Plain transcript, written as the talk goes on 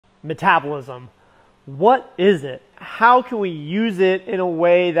metabolism. What is it? How can we use it in a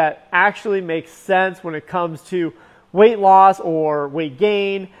way that actually makes sense when it comes to weight loss or weight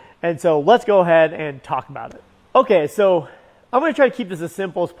gain? And so let's go ahead and talk about it. Okay, so I'm going to try to keep this as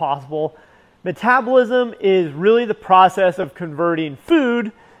simple as possible. Metabolism is really the process of converting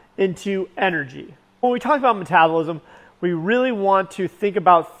food into energy. When we talk about metabolism, we really want to think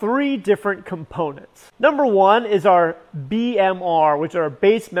about three different components. Number one is our BMR, which is our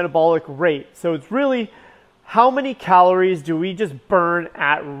base metabolic rate. So it's really how many calories do we just burn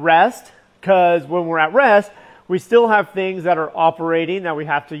at rest? Because when we're at rest, we still have things that are operating that we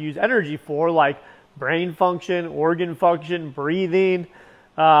have to use energy for, like brain function, organ function, breathing,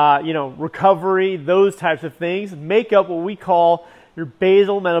 recovery, those types of things make up what we call your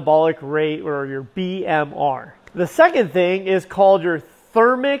basal metabolic rate, or your BMR. The second thing is called your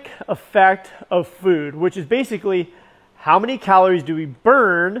thermic effect of food, which is basically how many calories do we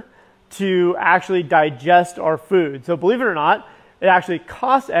burn to actually digest our food. So believe it or not, it actually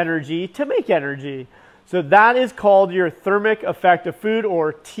costs energy to make energy. So that is called your thermic effect of food,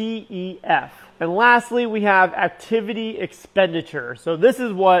 or TEF. And lastly, we have activity expenditure. So this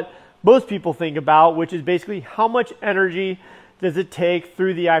is what most people think about, which is basically how much energy does it take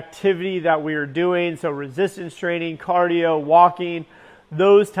through the activity that we are doing. So resistance training, cardio, walking,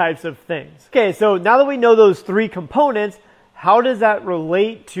 those types of things. Okay, so now that we know those three components, how does that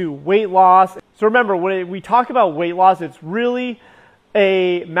relate to weight loss? So remember, when we talk about weight loss, it's really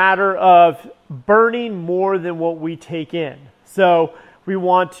a matter of burning more than what we take in. So we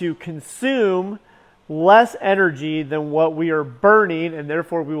want to consume less energy than what we are burning, and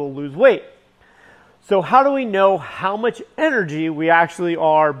therefore we will lose weight. So how do we know how much energy we actually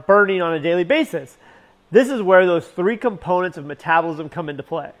are burning on a daily basis? This is where those three components of metabolism come into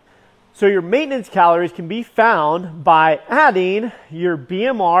play. So your maintenance calories can be found by adding your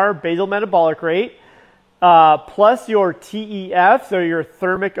BMR, basal metabolic rate, plus your TEF, so your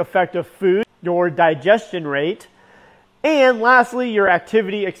thermic effect of food, your digestion rate, and lastly, your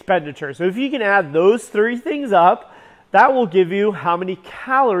activity expenditure. So if you can add those three things up, that will give you how many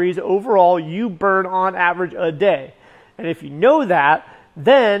calories overall you burn on average a day. And if you know that,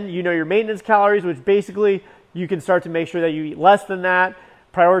 then you know your maintenance calories, which basically you can start to make sure that you eat less than that,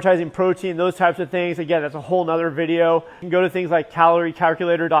 prioritizing protein, those types of things. Again, that's a whole nother video. You can go to things like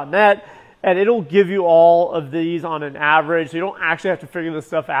caloriecalculator.net, and it'll give you all of these on an average, so you don't actually have to figure this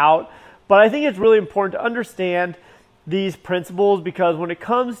stuff out. But I think it's really important to understand these principles, because when it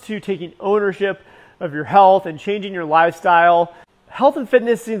comes to taking ownership of your health and changing your lifestyle, health and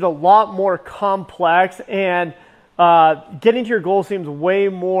fitness seems a lot more complex, and getting to your goal seems way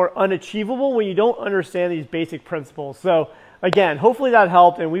more unachievable when you don't understand these basic principles. So again, hopefully that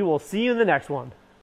helped, and we will see you in the next one.